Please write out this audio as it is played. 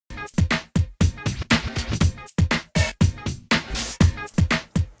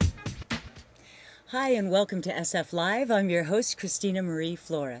Hi and welcome to SF Live. I'm your host, Christina Marie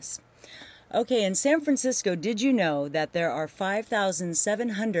Flores. Okay, in San Francisco, did you know that there are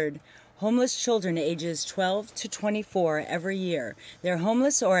 5,700 homeless children ages 12 to 24 every year? They're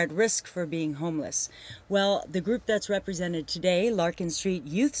homeless or at risk for being homeless. Well, the group that's represented today, Larkin Street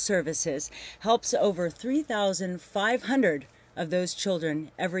Youth Services, helps over 3,500 of those children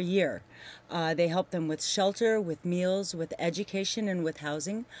every year. They help them with shelter, with meals, with education, and with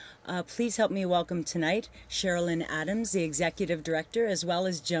housing. Please help me welcome tonight Sherilyn Adams, the Executive Director, as well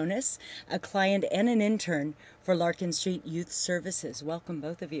as Jonas, a client and an intern for Larkin Street Youth Services. Welcome,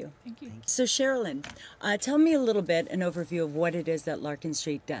 both of you. Thank you. So Sherilyn, tell me a little bit, an overview of what it is that Larkin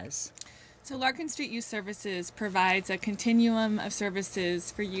Street does. So Larkin Street Youth Services provides a continuum of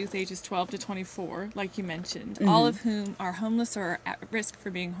services for youth ages 12 to 24, like you mentioned, all of whom are homeless or at risk for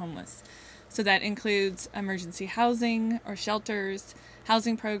being homeless. So that includes emergency housing or shelters,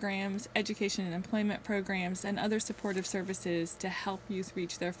 housing programs, education and employment programs, and other supportive services to help youth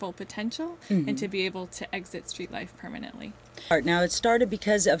reach their full potential and to be able to exit street life permanently. Now, it started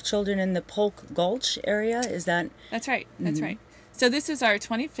because of children in the Polk Gulch area, is that? That's right, that's right. So this is our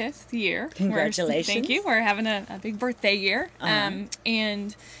 25th year. Congratulations. Thank you. We're having a big birthday year.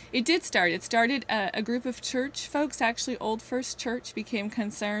 And it started a group of church folks, actually Old First Church, became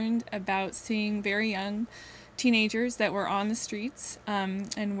concerned about seeing very young teenagers that were on the streets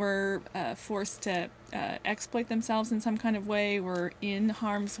and were forced to exploit themselves in some kind of way, were in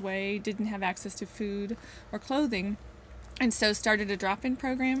harm's way, didn't have access to food or clothing, and so started a drop-in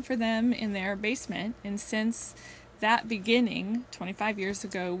program for them in their basement. And since that beginning 25 years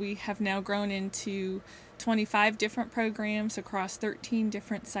ago, we have now grown into 25 different programs across 13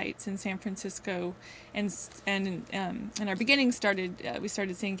 different sites in San Francisco, and our beginning started we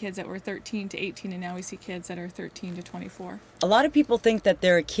started seeing kids that were 13 to 18, and now we see kids that are 13 to 24. A lot of people think that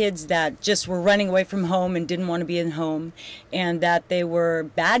there are kids that just were running away from home and didn't want to be in home, and that they were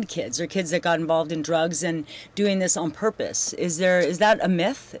bad kids or kids that got involved in drugs and doing this on purpose. Is that a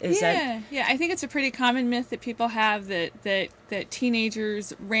myth? Yeah, I think it's a pretty common myth that people have that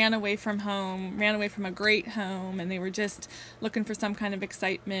teenagers ran away from home, ran away from a great home, and they were just looking for some kind of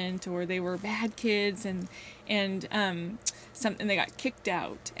excitement, or they were bad kids and they got kicked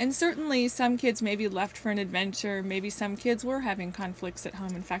out. And certainly some kids maybe left for an adventure. Maybe some kids were having conflicts at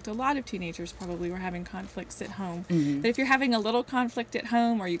home. In fact, a lot of teenagers probably were having conflicts at home. But if you're having a little conflict at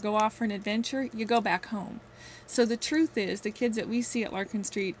home, or you go off for an adventure, you go back home. So the truth is, the kids that we see at Larkin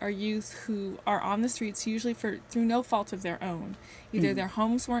Street are youth who are on the streets usually through no fault of their own. Either their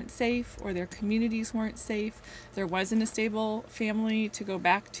homes weren't safe, or their communities weren't safe, there wasn't a stable family to go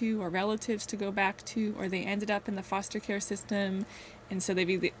back to, or relatives to go back to, or they ended up in the foster care system, and so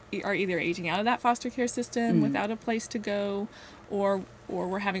they are either aging out of that foster care system without a place to go, or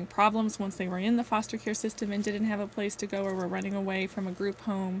were having problems once they were in the foster care system and didn't have a place to go, or were running away from a group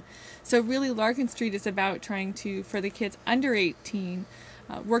home. So really, Larkin Street is about trying to, for the kids under 18,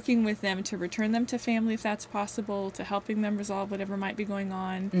 working with them to return them to family if that's possible, to helping them resolve whatever might be going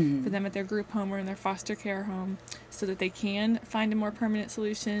on for them at their group home or in their foster care home, so that they can find a more permanent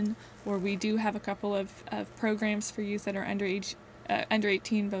solution. Or we do have a couple of programs for youth that are under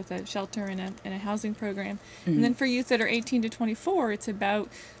 18, both a shelter and a housing program. And then for youth that are 18 to 24, it's about,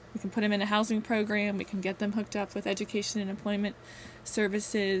 we can put them in a housing program, we can get them hooked up with education and employment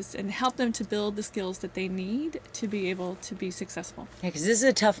services, and help them to build the skills that they need to be able to be successful. Yeah, because this is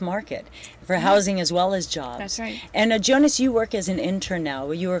a tough market for housing as well as jobs. That's right. And Jonas, you work as an intern now.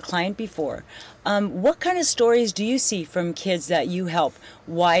 You were a client before. What kind of stories do you see from kids that you help,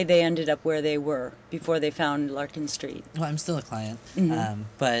 why they ended up where they were before they found Larkin Street? Well, I'm still a client,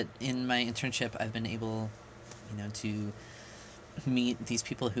 but in my internship, I've been able, to meet these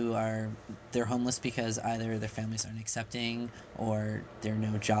people who they're homeless because either their families aren't accepting, or there are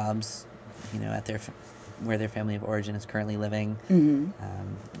no jobs, at where their family of origin is currently living,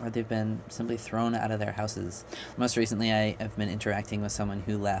 or they've been simply thrown out of their houses. Most recently, I have been interacting with someone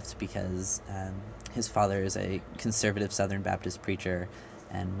who left because his father is a conservative Southern Baptist preacher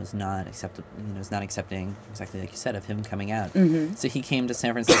and was not accepting, exactly like you said, of him coming out. So he came to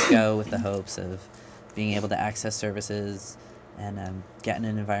San Francisco with the hopes of being able to access services and get in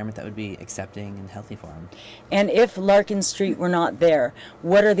an environment that would be accepting and healthy for them. And if Larkin Street were not there,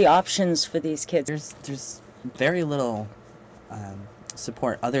 what are the options for these kids? There's very little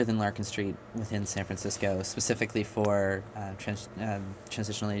support other than Larkin Street within San Francisco, specifically for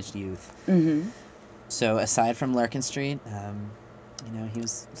transitional aged youth. So aside from Larkin Street, he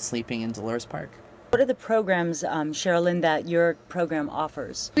was sleeping in Dolores Park. What are the programs, Sherilyn, that your program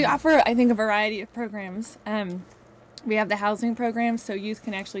offers? We offer, I think, a variety of programs. We have the housing program, so youth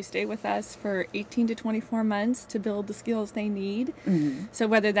can actually stay with us for 18 to 24 months to build the skills they need. So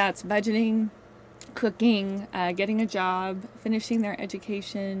whether that's budgeting, cooking, getting a job, finishing their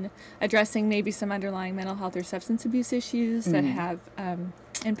education, addressing maybe some underlying mental health or substance abuse issues that have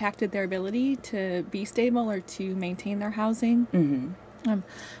impacted their ability to be stable or to maintain their housing.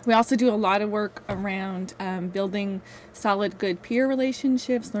 We also do a lot of work around building solid, good peer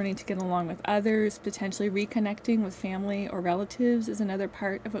relationships, learning to get along with others, potentially reconnecting with family or relatives is another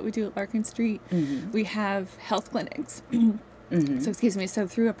part of what we do at Larkin Street. We have health clinics. So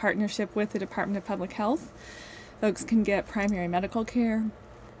through a partnership with the Department of Public Health, folks can get primary medical care.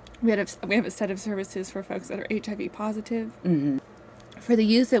 We have a set of services for folks that are HIV positive. For the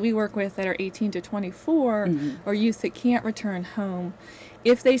youth that we work with that are 18 to 24, or youth that can't return home,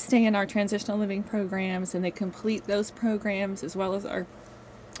 if they stay in our transitional living programs and they complete those programs as well as our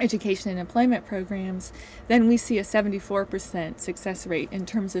education and employment programs, then we see a 74% success rate in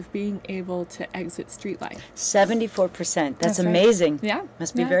terms of being able to exit street life. 74%. That's right. Amazing. Yeah.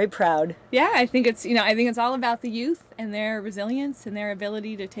 Must be very proud. Yeah, I think it's all about the youth and their resilience and their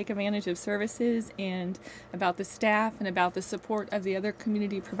ability to take advantage of services, and about the staff and about the support of the other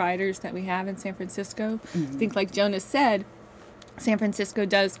community providers that we have in San Francisco. I think, like Jonas said, San Francisco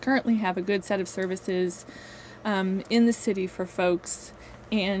does currently have a good set of services in the city for folks.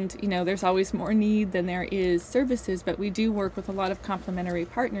 And, there's always more need than there is services, but we do work with a lot of complementary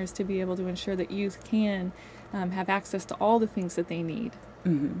partners to be able to ensure that youth can have access to all the things that they need.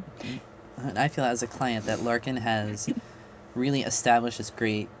 I feel as a client that Larkin has really established this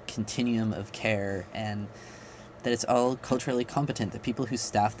great continuum of care, and that it's all culturally competent. The people who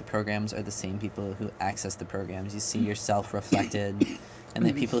staff the programs are the same people who access the programs. You see yourself reflected in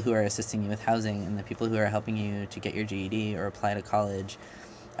the people who are assisting you with housing and the people who are helping you to get your GED or apply to college.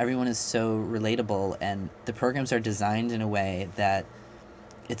 Everyone is so relatable, and the programs are designed in a way that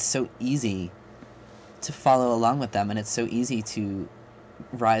it's so easy to follow along with them, and it's so easy to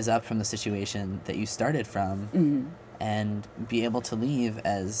rise up from the situation that you started from and be able to leave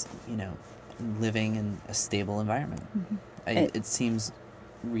as, living in a stable environment. It seems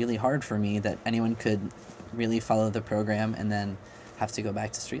really hard for me that anyone could really follow the program and then have to go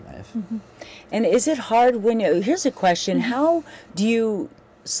back to street life. And is it hard when here's a question, how do you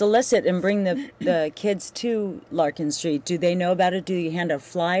solicit and bring the kids to Larkin Street? Do they know about it? Do you hand out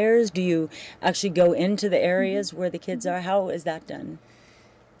flyers? Do you actually go into the areas where the kids are? How is that done?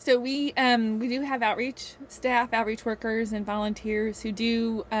 So we do have outreach staff, outreach workers, and volunteers who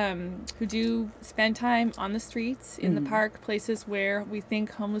do spend time on the streets, in the park, places where we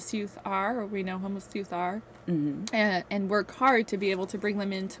think homeless youth are, or we know homeless youth are, and work hard to be able to bring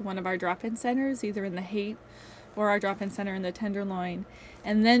them into one of our drop-in centers, either in the Haight or our drop-in center in the Tenderloin,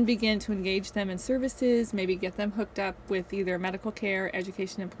 and then begin to engage them in services, maybe get them hooked up with either medical care,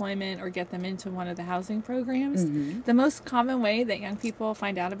 education, employment, or get them into one of the housing programs. The most common way that young people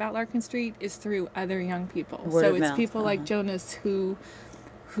find out about Larkin Street is through other young people. So it's people like Jonas who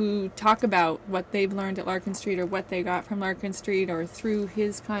talk about what they've learned at Larkin Street or what they got from Larkin Street, or through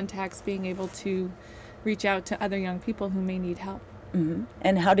his contacts being able to reach out to other young people who may need help.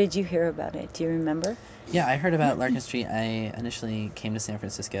 And how did you hear about it? Do you remember? Yeah, I heard about Larkin Street. I initially came to San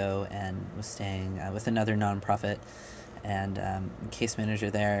Francisco and was staying with another nonprofit, and the case manager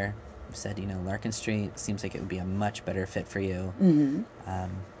there said, Larkin Street seems like it would be a much better fit for you.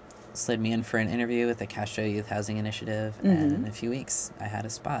 Slid me in for an interview with the Castro Youth Housing Initiative, and in a few weeks I had a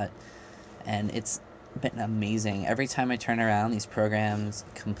spot, and it's been amazing. Every time I turn around, these programs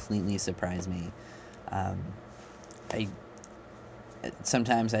completely surprise me.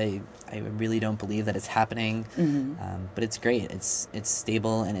 Sometimes I really don't believe that it's happening, but it's great. It's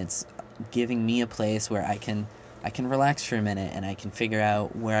stable, and it's giving me a place where I can relax for a minute, and I can figure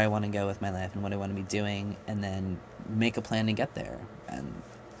out where I want to go with my life and what I want to be doing, and then make a plan to get there. And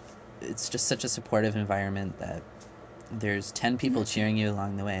it's just such a supportive environment that there's 10 people cheering you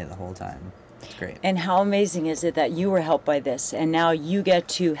along the way the whole time. It's great. And how amazing is it that you were helped by this, and now you get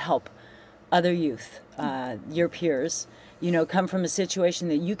to help other youth, your peers, come from a situation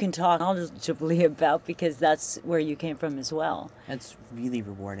that you can talk knowledgeably about, because that's where you came from as well. It's really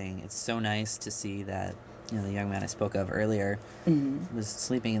rewarding. It's so nice to see that, the young man I spoke of earlier was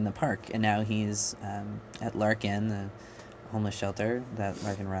sleeping in the park, and now he's at Larkin, the homeless shelter that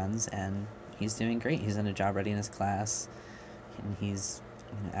Larkin runs, and he's doing great. He's in a job readiness class, and he's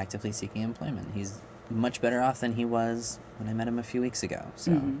actively seeking employment. He's much better off than he was when I met him a few weeks ago,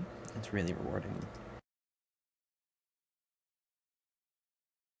 so it's really rewarding.